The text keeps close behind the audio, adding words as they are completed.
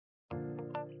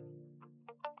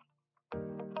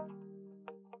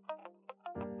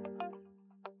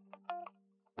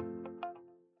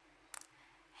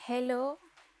Hello,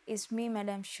 it's me,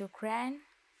 Madam Shukran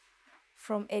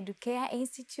from Educare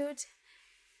Institute,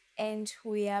 and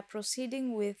we are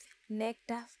proceeding with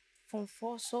Necta from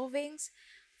 4 solvings.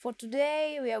 For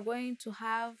today, we are going to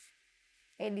have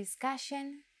a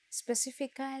discussion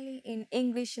specifically in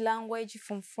English language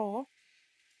from 4.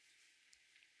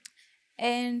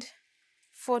 And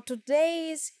for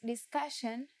today's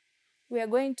discussion, we are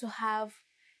going to have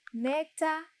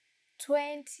Necta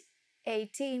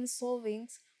 2018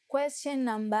 solvings, question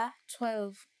number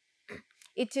 12.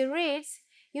 It reads,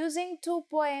 using 2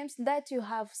 poems that you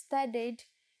have studied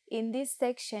in this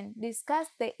section, discuss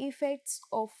the effects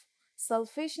of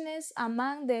selfishness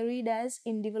among the readers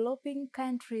in developing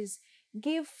countries.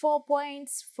 Give 4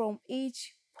 points from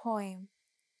each poem.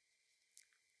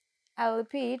 I'll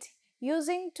repeat,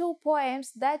 using 2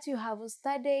 poems that you have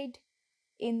studied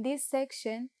in this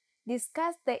section,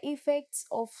 discuss the effects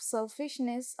of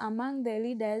selfishness among the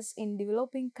leaders in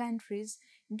developing countries.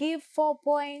 Give 4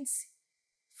 points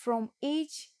from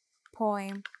each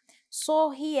poem. So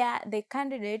here the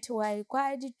candidates were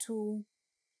required to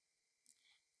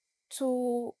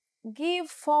give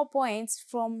 4 points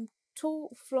from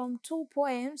two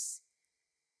poems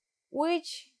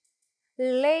which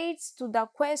relates to the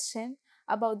question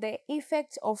about the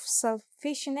effect of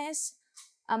selfishness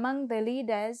among the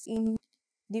leaders in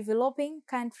developing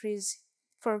countries.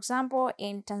 For example,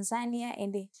 in Tanzania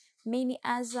and many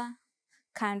other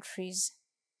countries.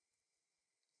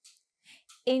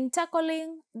 In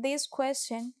tackling this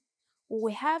question,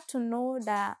 we have to know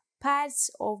the parts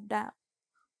of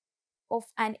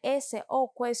an essay or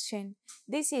question.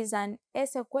 This is an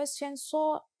essay question,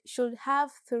 so should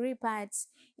have 3 parts: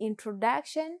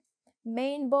 introduction,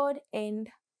 main body, and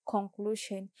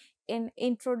conclusion. In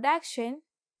introduction,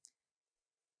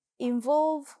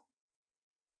 involve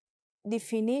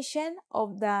definition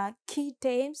of the key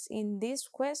terms in this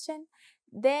question,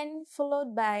 then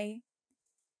followed by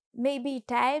maybe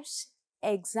types,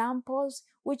 examples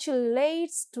which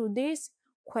relates to this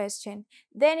question.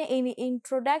 Then in the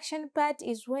introduction part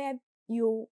is where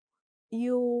you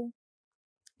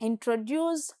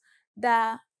introduce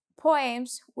the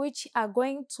poems which are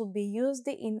going to be used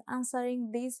in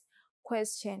answering this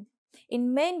question.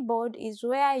 In main board is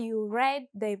where you write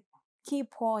the key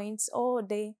points or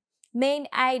the main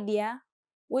idea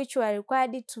which were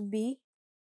required to be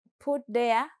put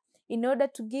there in order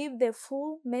to give the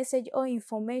full message or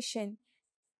information.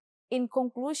 In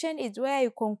conclusion is where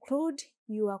you conclude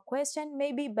your question,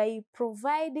 maybe by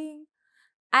providing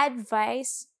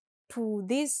advice to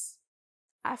these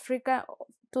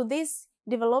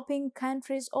developing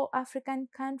countries or African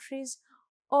countries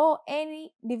or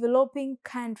any developing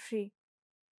country.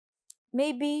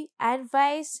 Maybe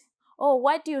advice or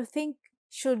what you think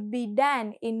should be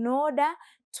done in order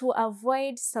to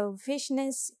avoid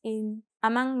selfishness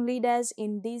among leaders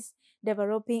in these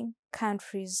developing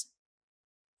countries.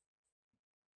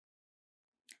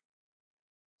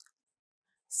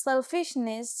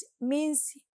 Selfishness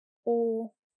means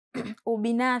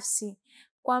ubinafsi,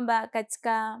 kwamba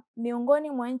katika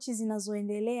miongoni mwa nchi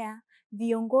zinazoendelea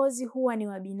viongozi huwa ni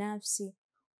wabinafsi.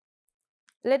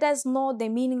 Let us know the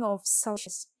meaning of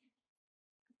selfishness.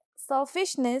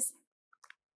 Selfishness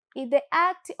is the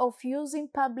act of using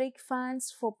public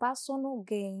funds for personal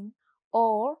gain,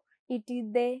 or it is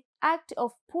the act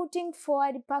of putting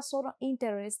forward personal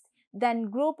interest than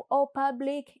group or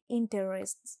public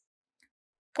interests.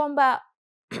 Kwamba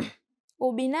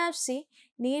ubinafsi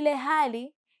ni ile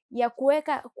hali ya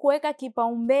kuweka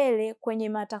kipaumbele kwenye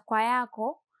matakwa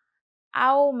yako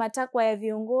au matakwa ya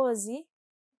viongozi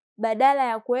badala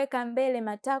ya kuweka mbele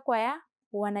matakwa ya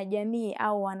wanajamii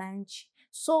au wananchi.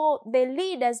 So the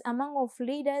leaders, among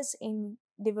leaders in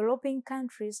developing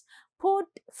countries, put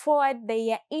forward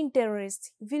their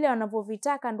interest, vile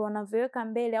wanavyovitaka ndo wanavyoweka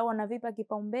mbele au wanavipa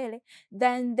kipaumbele,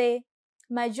 than the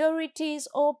majorities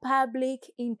or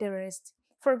public interest.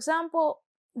 For example,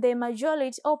 the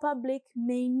majority or public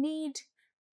may need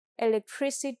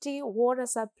electricity, water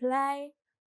supply,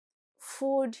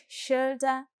 food,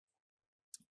 shelter.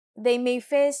 They may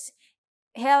face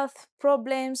health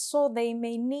problems, so they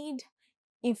may need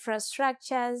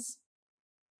infrastructures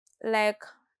like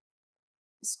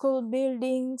school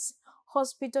buildings,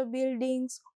 hospital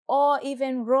buildings, or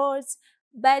even roads.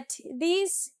 But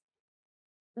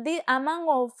the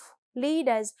among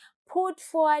leaders put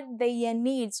forward their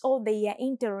needs or their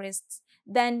interests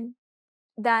than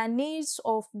the needs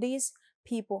of these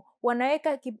people.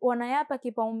 Wanayapa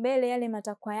kipaumbele yale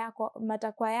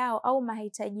matakwa yao au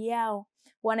mahitaji yao.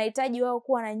 Wanahitaji wao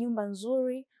kuwa na nyumba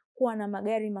nzuri, kuwa na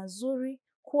magari mazuri,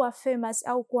 kuwa famous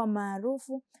au kuwa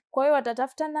maarufu, Kwa hiyo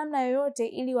watatafuta namna yoyote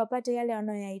ili wapate yale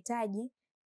wanayoyahitaji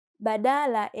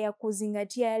badala ya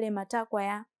kuzingatia yale matakwa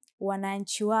ya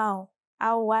wananchi wao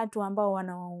au watu ambao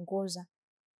wanawaongoza.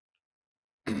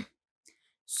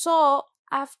 So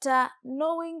after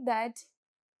knowing that,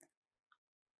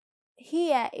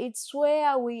 here it's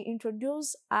where we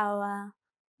introduce our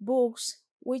books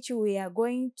which we are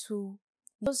going to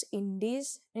use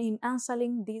in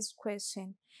answering this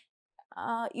question.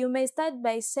 You may start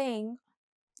by saying,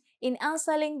 in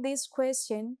answering this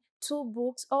question, 2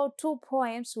 books or 2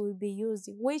 poems will be used,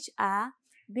 which are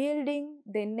Building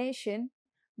the Nation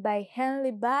by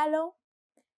Henry Barlow,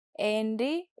 and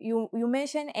you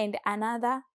mention, and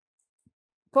another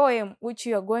poem which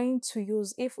you are going to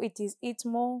use. If it is Eat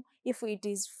More, if it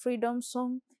is Freedom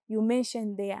Song, you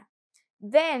mention there.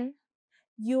 Then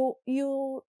you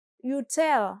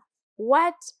tell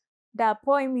what the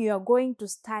poem you are going to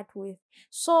start with.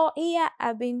 So here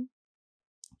I've been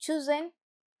chosen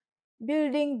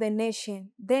Building the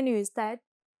Nation. Then you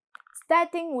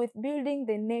starting with Building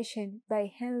the Nation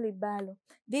by Henry Barlow.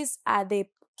 These are the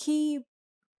key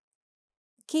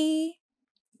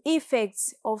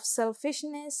effects of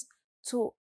selfishness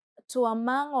to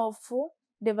among of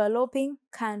developing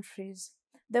countries.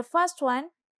 The first one,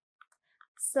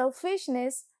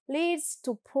 selfishness leads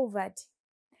to poverty.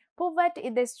 Poverty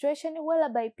is the situation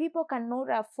whereby people cannot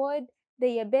afford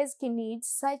their basic needs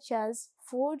such as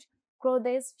food,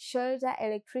 clothes, shelter,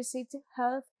 electricity,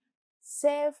 health,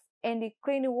 safe and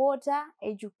clean water,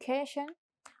 education.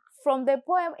 From the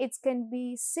poem, it can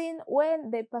be seen when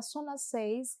the persona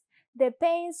says, the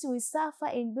pains we suffer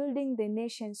in building the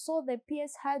nation, so the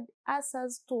PS had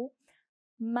answers to,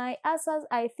 my answers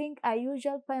I think are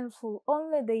usually painful,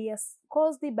 only they are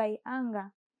caused by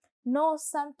anger, no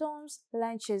symptoms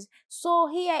lunches. So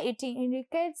here it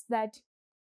indicates that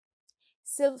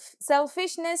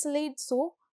selfishness leads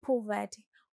to poverty.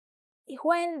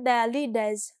 When the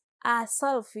leaders are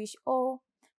selfish or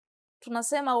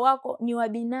tunasema wako ni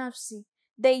wabinafsi,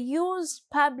 they use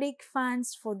public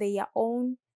funds for their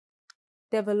own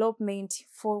development,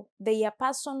 for their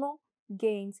personal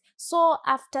gains. So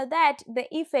after that, the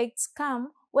effects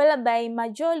come whereby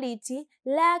majority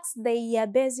lacks their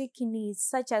basic needs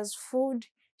such as food,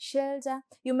 shelter.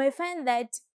 You may find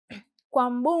that kwa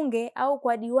mbunge au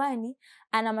kwa diwani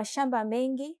ana mashamba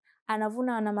mengi,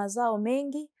 anavuna na mazao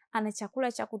mengi, ana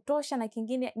chakula cha kutosha na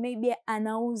kingine maybe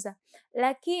anauza.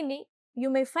 Lakini you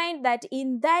may find that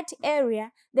in that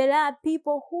area there are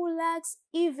people who lacks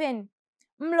even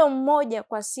mlo mmoja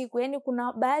kwa siku. Yani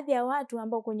kuna baadhi ya watu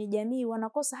ambao kwenye jamii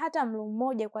wanakosa hata mlo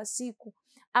mmoja kwa siku,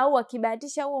 au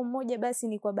wakibahatisha huo mmoja basi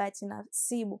ni kwa bahati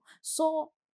nasibu.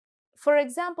 So for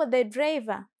example, the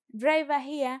driver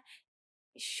here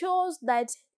shows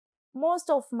that most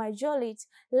of majority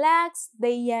lacks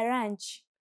their lunch.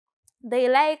 They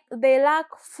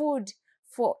lack food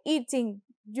for eating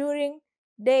during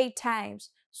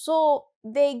daytimes. So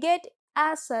they get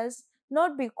ulcers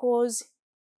not because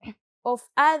of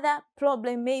other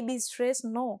problem, maybe stress,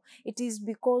 no, it is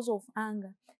because of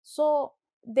anger. So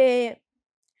the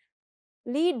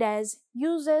leaders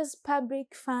uses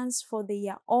public funds for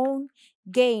their own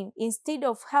gain instead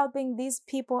of helping these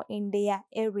people in their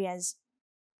areas.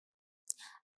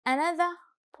 Another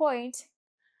point,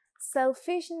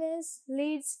 selfishness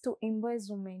leads to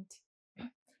embezzlement.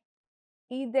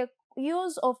 In the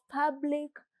use of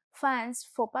public funds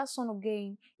for personal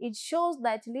gain, it shows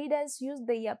that leaders use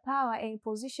their power and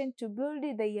position to build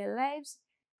their lives,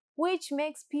 which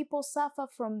makes people suffer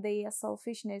from their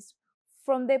selfishness.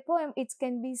 From the poem, it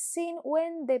can be seen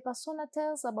when the persona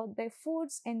tells about the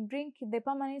foods and drink the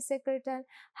permanent secretary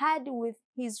had with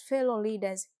his fellow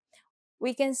leaders.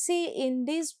 We can see in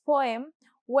this poem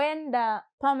when the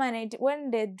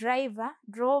driver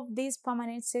drove this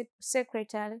permanent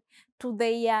secretary to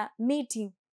their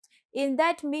meeting. In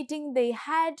that meeting, they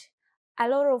had a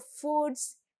lot of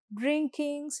foods,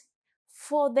 drinkings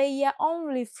for their own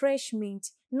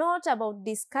refreshment, not about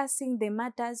discussing the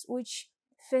matters which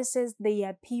faces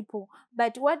their people,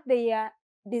 but what they are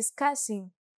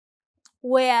discussing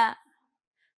where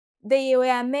they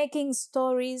were making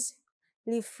stories,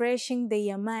 refreshing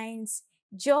their minds,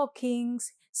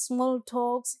 jokings, small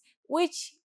talks,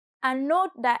 which are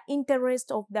not the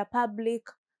interest of the public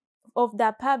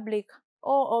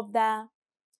or of the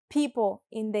people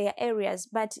in their areas,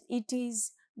 but it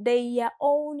is their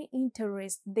own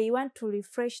interest. They want to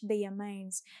refresh their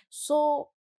minds. So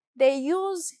they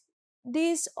use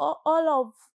all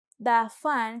of the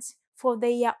funds for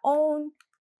their own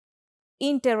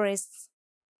interests.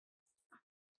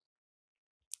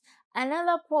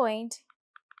 Another point,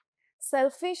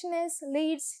 selfishness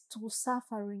leads to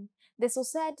suffering. The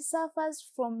society suffers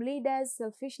from leaders'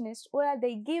 selfishness, where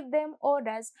they give them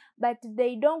orders but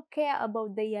they don't care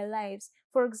about their lives.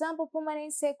 For example,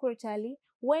 permanent secretary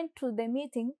went to the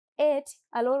meeting, ate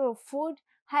a lot of food,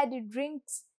 had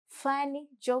drinks, funny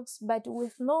jokes, but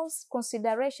with no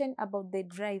consideration about the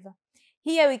driver.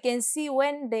 Here we can see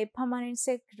when the permanent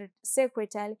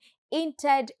secretary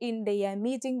entered in their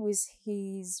meeting with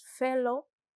his fellow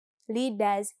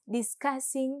leaders,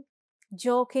 discussing,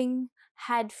 joking,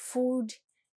 had food,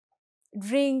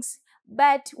 drinks,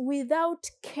 but without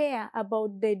care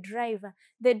about the driver.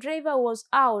 The driver was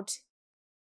out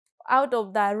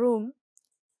of the room,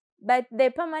 but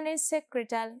the permanent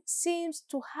secretary seems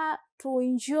to have to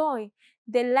enjoy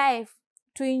the life,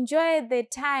 to enjoy the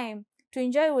time, to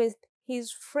enjoy with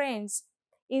his friends,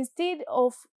 instead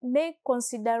of make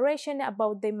consideration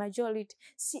about the majority.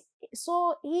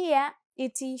 So here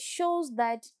it shows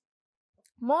that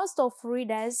most of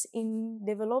readers in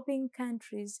developing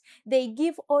countries, they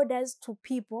give orders to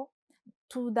people,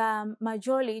 to the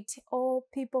majority or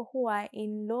people who are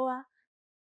in lower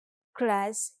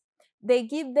class. They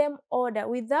give them order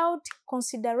without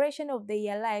consideration of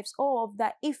their lives or of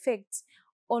the effects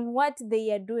on what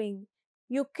they are doing.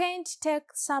 You can't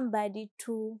take somebody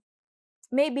to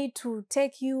maybe to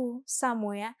take you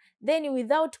somewhere, then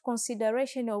without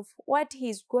consideration of what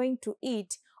he's going to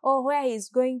eat or where he's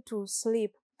going to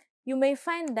sleep. You may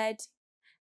find that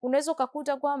unaweza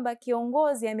ukakuta kwamba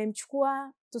kiongozi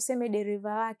amemchukua tuseme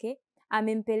dereva wake,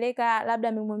 amempeleka labda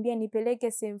amemwambia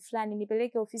nipeleke sehemu fulani,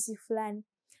 nipeleke ofisi fulani.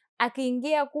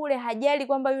 Akiingia kule hajali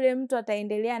kwamba yule mtu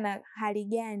ataendelea na hali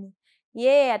gani.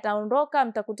 Yeye ataondoka,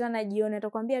 mtakutana jioni,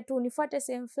 atakwambia tu nifuate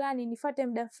sehemu fulani, nifuate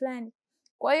muda fulani.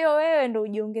 Kwa hiyo wewe ndo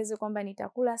ujiongeze kwamba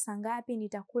nitakula saa ngapi,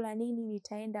 nitakula nini,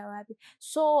 nitaenda wapi.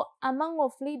 So among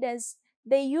of leaders,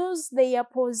 they use their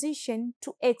position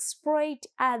to exploit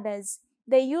others.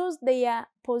 They use their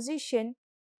position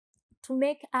to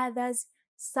make others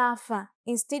suffer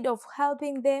instead of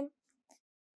helping them.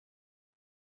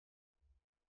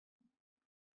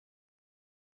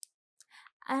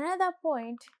 Another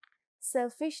point,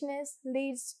 selfishness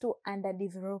leads to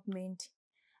underdevelopment.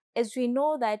 As we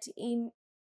know that in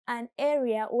an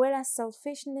area where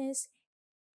selfishness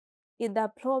is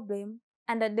the problem,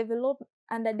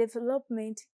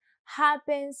 underdevelopment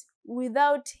happens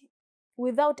without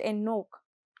a knock.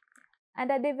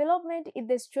 Underdevelopment is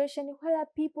the situation where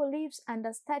people live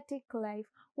under static life,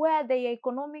 where their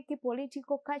economic,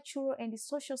 political, cultural, and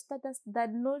social status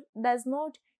does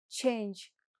not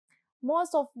change.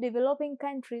 Most of developing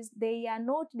countries, they are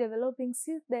not developing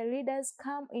since the leaders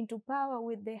come into power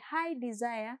with the high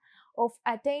desire of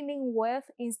attaining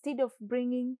wealth instead of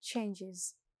bringing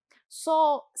changes.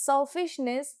 So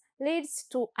selfishness leads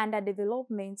to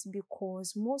underdevelopment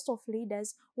because most of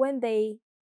leaders, when they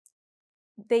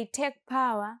take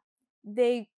power,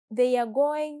 they are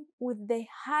going with the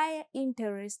higher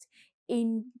interest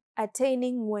in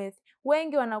attaining wealth.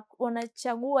 Wengi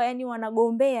wanachagua, yani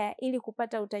wanagombea ili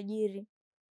kupata utajiri.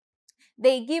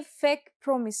 They give fake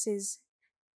promises.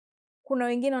 Kuna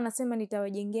wengine wanasema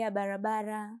nitawajengea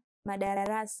barabara,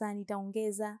 madarasa,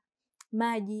 nitaongeza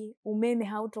maji, umeme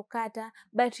hautokata,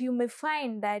 but you may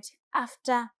find that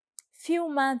after few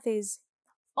months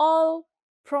all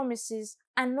promises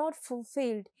are not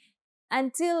fulfilled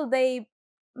until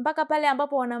mpaka pale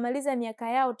ambapo wanamaliza miaka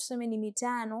yao, tuseme ni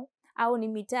 5 au ni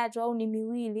 3 au ni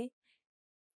 2,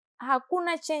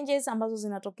 hakuna changes ambazo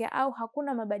zinatokea au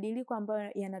hakuna mabadiliko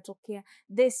ambayo yanatokea.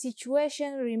 The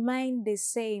situation remain the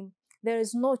same. There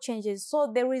is no changes. So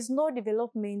there is no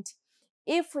development.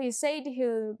 If he said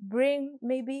he'll bring,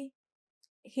 maybe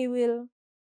he will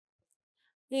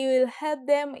help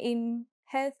them in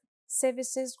health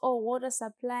services or water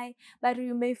supply, but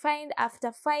you may find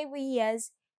after 5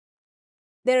 years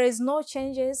there is no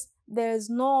changes, there is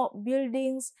no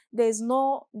buildings, there is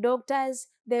no doctors,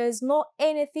 there is no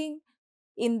anything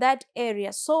in that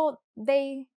area. So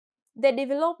the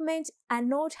development are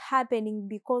not happening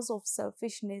because of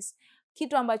selfishness.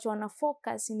 Kitu ambacho wana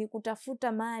focus ni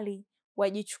kutafuta mali,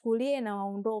 wajichukulie na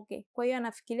waondoke. Kwa hiyo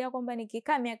anafikiria kwamba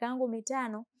nikikaa miaka yangu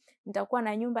 5 nitakuwa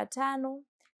na nyumba 5,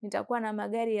 nitakuwa na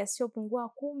magari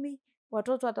yasiyopungua 10,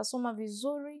 watoto watasoma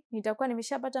vizuri, nitakuwa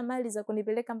nimeshapata mali za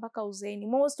kunipeleka mpaka uzeeni.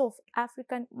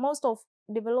 Most of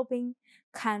developing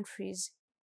countries.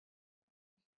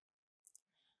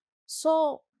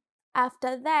 So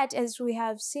after that, as we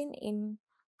have seen in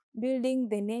building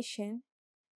the nation,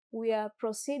 we are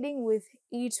proceeding with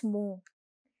Eat More.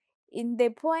 In the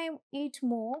poem Eat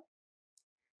More,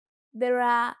 there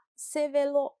are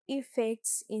several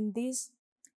effects in this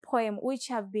poem which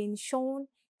have been shown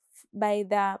by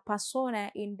the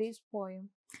persona in this poem.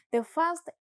 The first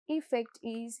effect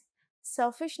is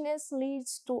selfishness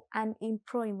leads to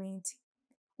unemployment.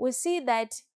 We see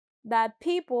that the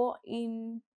people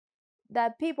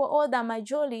or the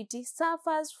majority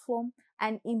suffers from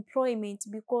unemployment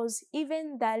because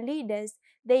even the leaders,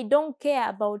 they don't care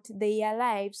about their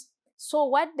lives. So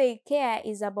what they care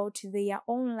is about their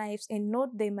own lives and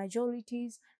not the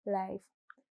majority's life.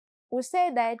 We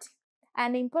say that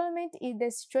unemployment is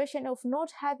the situation of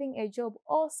not having a job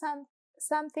or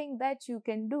something that you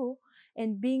can do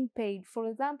and being paid. For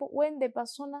example, when the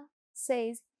persona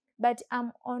says, but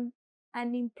I'm on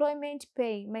unemployment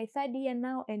pay, my third year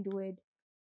now and wed.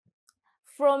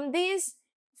 From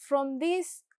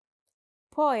this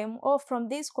poem or from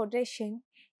this quotation,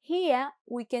 here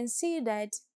we can see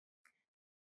that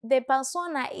the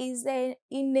persona is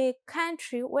in a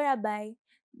country whereby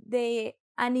the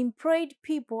unemployed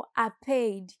people are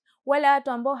paid. Wale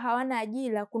watu ambao hawana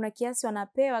ajira kuna kiasi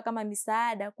wanapewa kama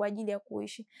misaada kwa ajili ya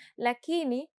kuishi,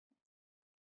 lakini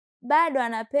bado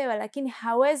anapewa, lakini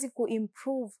hawezi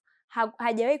kuimprove,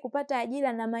 hajawahi kupata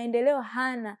ajira na maendeleo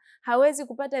hana, hawezi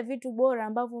kupata vitu bora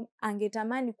ambavyo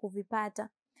angetamani kuvipata.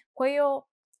 Kwa hiyo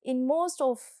in most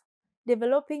of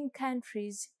developing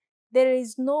countries there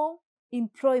is no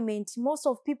employment. Most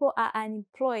of people are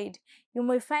unemployed. You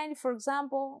may find, for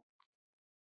example,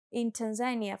 in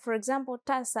Tanzania, for example,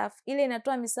 TASAF ile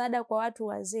inatoa misaada kwa watu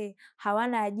wazee,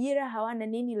 hawana ajira, hawana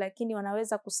nini, lakini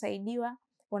wanaweza kusaidiwa,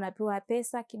 wanapewa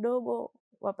pesa kidogo,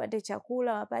 wapate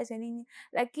chakula, wapate nini.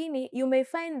 Lakini you may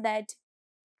find that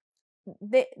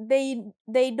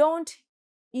they don't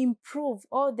improve,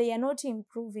 or they are not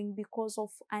improving because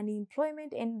of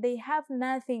unemployment, and they have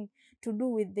nothing to do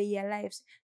with their lives.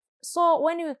 So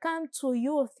when we come to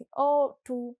youth or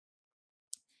to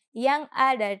young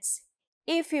adults,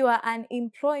 if you are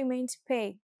unemployment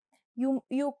pay,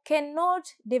 you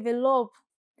cannot develop.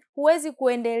 Huwezi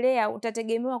kuendelea,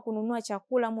 utategemewa kununua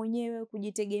chakula mwenyewe,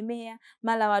 kujitegemea,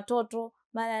 mara watoto,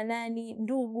 mara nani,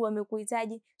 ndugu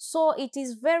wamekuhitaji. So it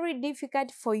is very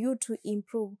difficult for you to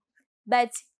improve.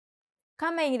 But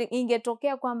kama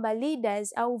ingetokea kwamba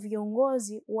leaders au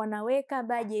viongozi wanaweka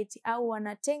budget au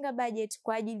wanatenga budget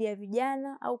kwa ajili ya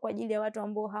vijana au kwa ajili ya watu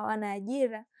ambao hawana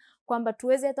ajira, kwamba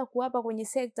tuweze hata kuwapa kwenye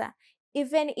sekta,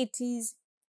 even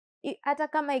hata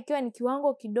kama ikiwa ni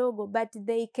kiwango kidogo, but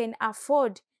they can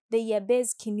afford their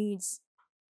basic needs.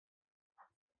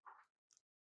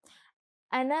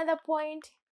 Another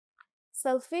point,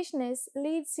 selfishness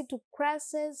leads to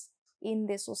crisis in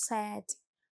the society.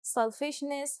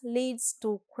 Selfishness leads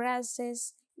to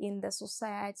crisis in the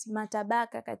society.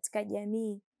 Matabaka katika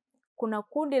jamii. Kuna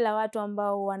kundi la watu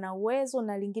ambao wana uwezo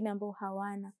na lingine ambao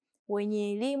hawana,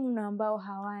 wenye elimu na ambao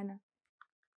hawana.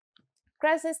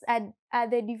 Crises are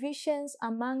the divisions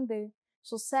among the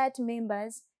society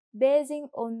members basing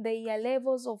on their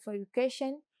levels of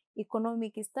education,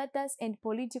 economic status, and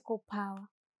political power.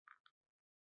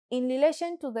 In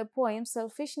relation to the poem,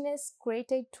 selfishness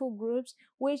created two groups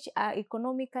which are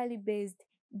economically based: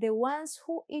 the ones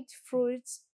who eat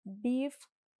fruits, beef,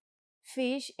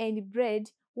 fish, and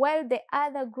bread, while the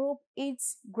other group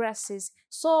eats grasses.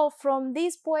 So from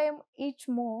this poem, each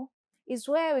more, is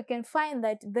where we can find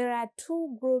that there are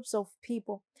two groups of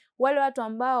people. Wale watu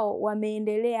ambao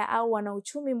wameendelea au wana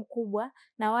uchumi mkubwa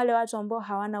na wale watu ambao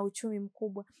hawana uchumi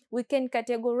mkubwa. We can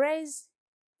categorize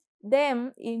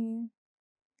them in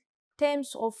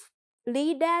terms of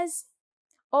leaders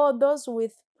or those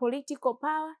with political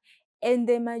power, and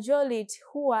the majority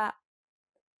who are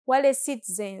wale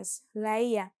citizens,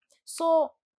 raia.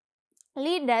 So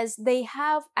leaders, they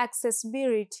have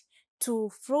accessibility to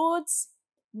fruits,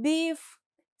 beef,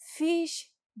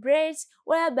 fish, breads,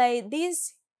 whereby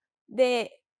the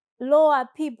lower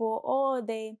people or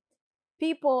the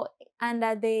people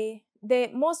under the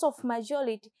most of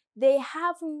majority, they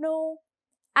have no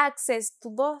access to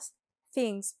those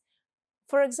things.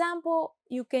 For example,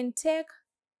 you can take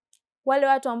wale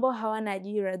watu ambao hawana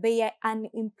ajira, they are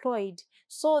unemployed,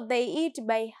 so they eat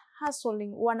by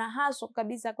hustling. Wana hustle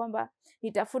kabisa kwamba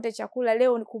nitafute chakula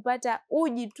leo, ni kupata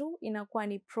uji tu inakuwa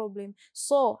ni problem.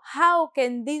 So how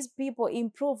can these people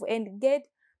improve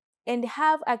and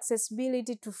have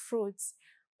accessibility to fruits?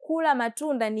 Kula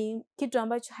matunda ni kitu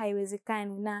ambacho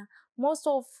haiwezekani, na most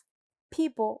of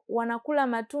people wanakula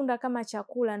matunda kama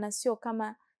chakula na sio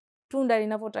kama tunda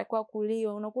linavyotakiwa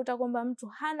kuliwa. Unakuta kwamba mtu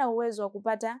hana uwezo wa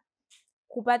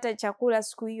kupata chakula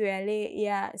siku hiyo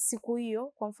ya siku hiyo,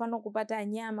 kwa mfano kupata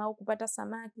nyama au kupata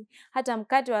samaki. Hata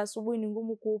mkate wa asubuhi ni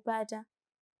ngumu kuupata,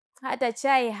 hata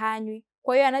chai hanywi.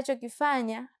 Kwa hiyo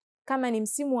anachokifanya, kama ni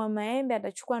msimu wa maembe,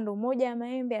 atachukua ndo moja ya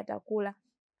maembe atakula.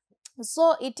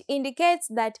 So it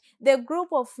indicates that the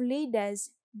group of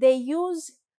leaders, they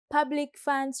use public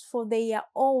funds for their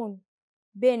own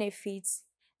benefits,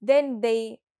 then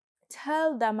they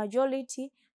tell the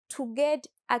majority to get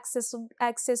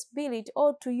accessibility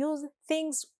or to use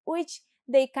things which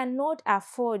they cannot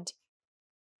afford.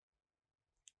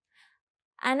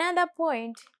 Another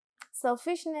point,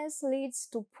 selfishness leads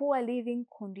to poor living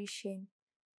condition.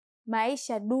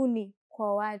 Maisha duni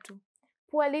kwa watu.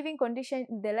 Poor living condition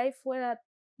in the life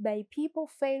whereby people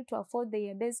fail to afford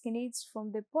their basic needs.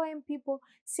 From the poem, people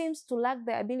seems to lack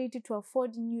the ability to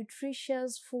afford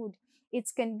nutritious food.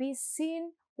 It can be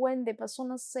seen when the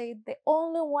persona said, the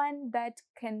only one that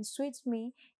can sweet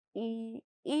me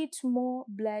eat more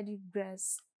bloody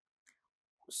grass.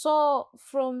 So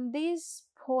from this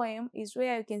poem is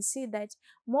where you can see that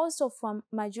most of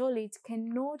majority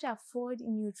cannot afford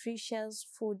nutritious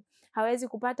food. Hawezi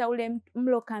kupata ule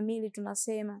mlo kamili,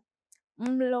 tunasema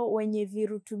mlo wenye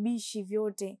virutubishi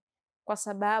vyote, kwa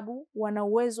sababu wana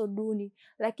uwezo duni.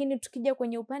 Lakini tukija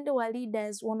kwenye upande wa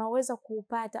leaders, wanaweza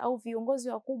kuupata, au viongozi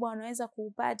wakubwa wanaweza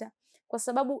kuupata, kwa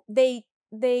sababu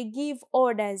they give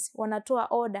orders, wanatoa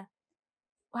order,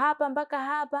 hapa mpaka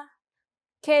hapa,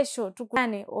 kesho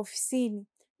tukutane ofisini.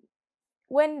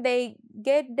 When they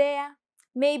get there,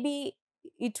 maybe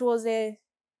it was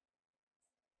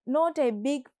not a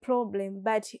big problem,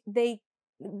 but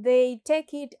they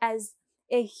take it as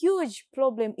a huge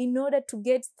problem in order to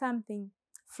get something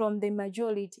from the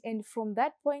majority, and from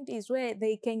that point is where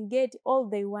they can get all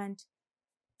they want.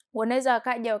 Wanaweza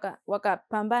wakaja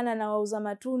wakapambana na wauza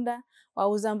matunda,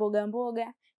 wauza mboga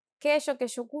mboga,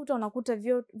 kesho kutwa unakuta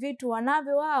vitu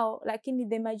wanavyo wao, lakini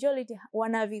the majority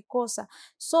wanavikosa.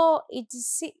 So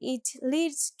it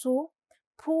leads to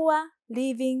poor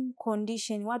living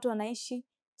condition. Watu wanaishi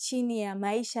chini ya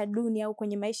maisha duni, au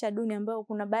kwenye maisha duni ambayo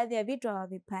kuna baadhi ya vitu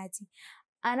hawavipati.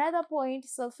 Another point,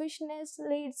 selfishness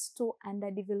leads to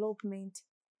underdevelopment.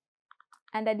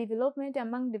 Underdevelopment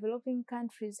among developing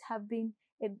countries have been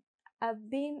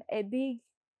a big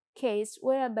case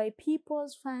whereby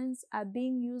people's funds are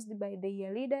being used by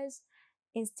their leaders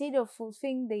instead of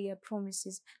fulfilling their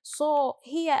promises. So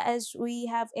here, as we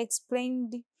have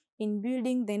explained in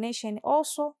Building the Nation,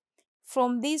 also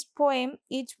from this poem,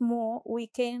 each more we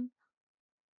can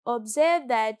observe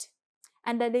that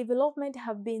underdevelopment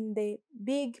have been the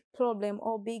big problem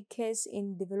or big case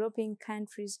in developing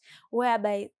countries,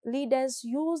 whereby leaders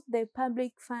use the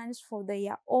public funds for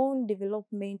their own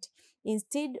development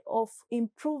instead of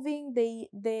improving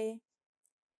the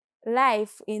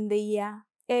life in the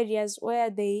areas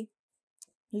where they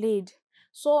lead.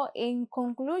 So in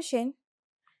conclusion,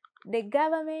 the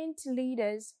government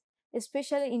leaders,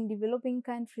 especially in developing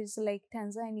countries like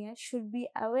Tanzania, should be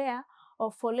aware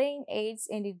of foreign aids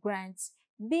and grants.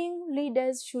 Being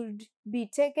leaders should be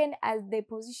taken as the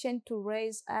position to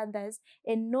raise others,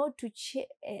 and not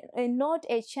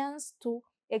a chance to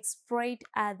exploit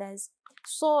others.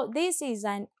 So this is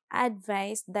an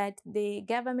advice that the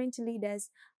government leaders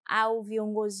au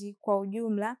viongozi kwa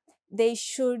ujumla, they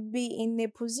should be in a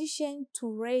position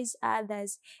to raise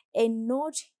others and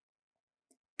not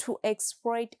to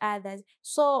exploit others.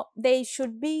 So they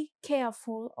should be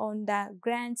careful on the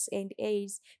grants and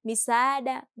aids.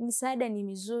 Misaada ni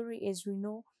mizuri, as we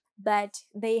know, but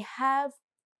they have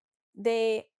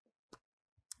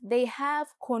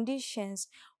conditions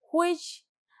which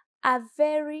are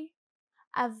very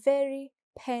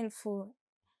painful,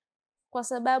 kwa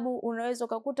sababu unaweza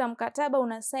ukakuta mkataba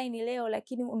unasaini leo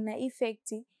lakini una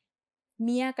effect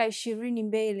miaka 20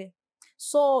 mbele.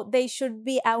 So they should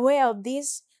be aware of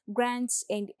these grants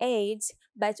and aids,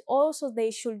 but also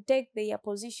they should take their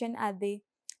position at the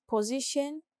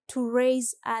position to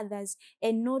raise others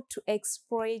and not to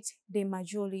exploit the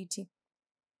majority.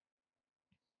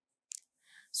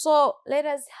 So let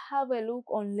us have a look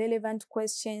on relevant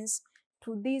questions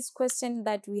to these questions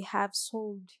that we have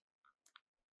solved.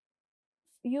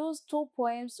 Use 2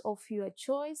 poems of your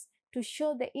choice to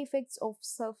show the effects of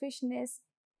selfishness.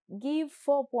 Give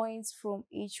 4 points from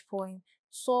each poem.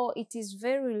 So it is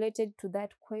very related to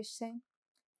that question.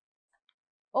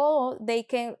 Or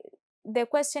the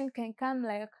question can come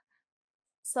like,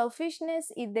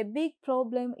 selfishness is the big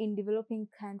problem in developing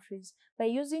countries. By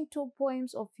using 2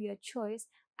 poems of your choice,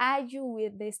 argue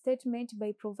with the statement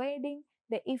by providing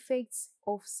the effects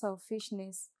of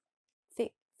selfishness.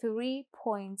 3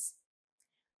 points.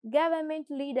 Government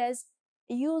leaders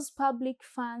use public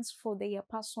funds for their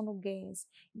personal gains.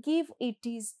 Give it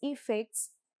its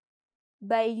effects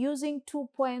by using 2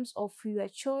 poems of your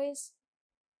choice.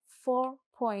 4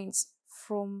 points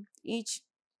from each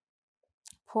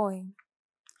poem.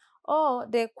 Or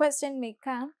the question may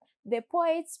come, the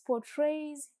poet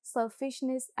portrays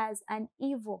selfishness as an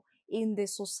evil in the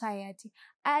society.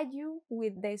 Argue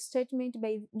with the statement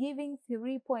by giving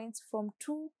 3 points from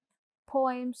 2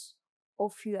 poems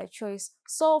of your choice.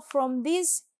 So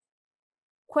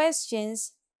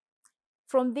questions,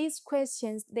 from these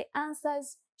questions, the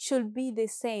answers should be the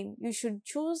same. You should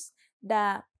choose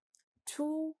the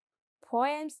 2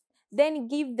 poems, then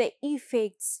give the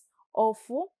effects of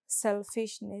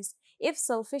selfishness. If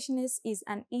selfishness is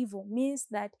an evil, means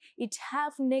that it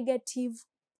have negative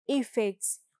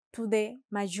effects to the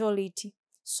majority.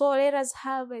 So let us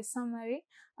have a summary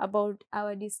about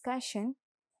our discussion.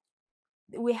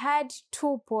 We had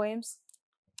 2 poems.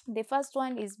 The first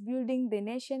one is Building the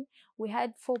Nation. We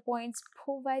had 4 points: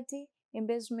 poverty,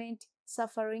 embezzlement,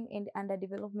 suffering, and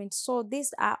underdevelopment. So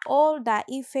these are all the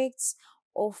effects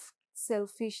of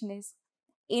selfishness.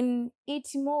 In it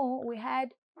more, we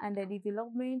had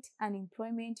underdevelopment,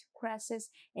 unemployment, crisis,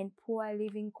 and poor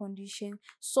living conditions.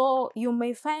 So you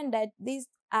may find that these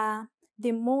are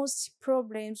the most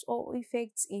problems or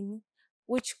effects in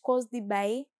which caused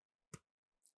by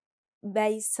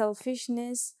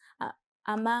selfishness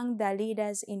among the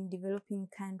leaders in developing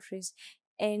countries.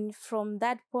 And from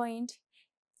that point,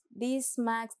 this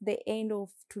marks the end of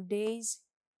today's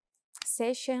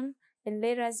session, and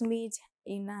let us meet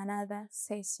in another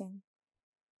session.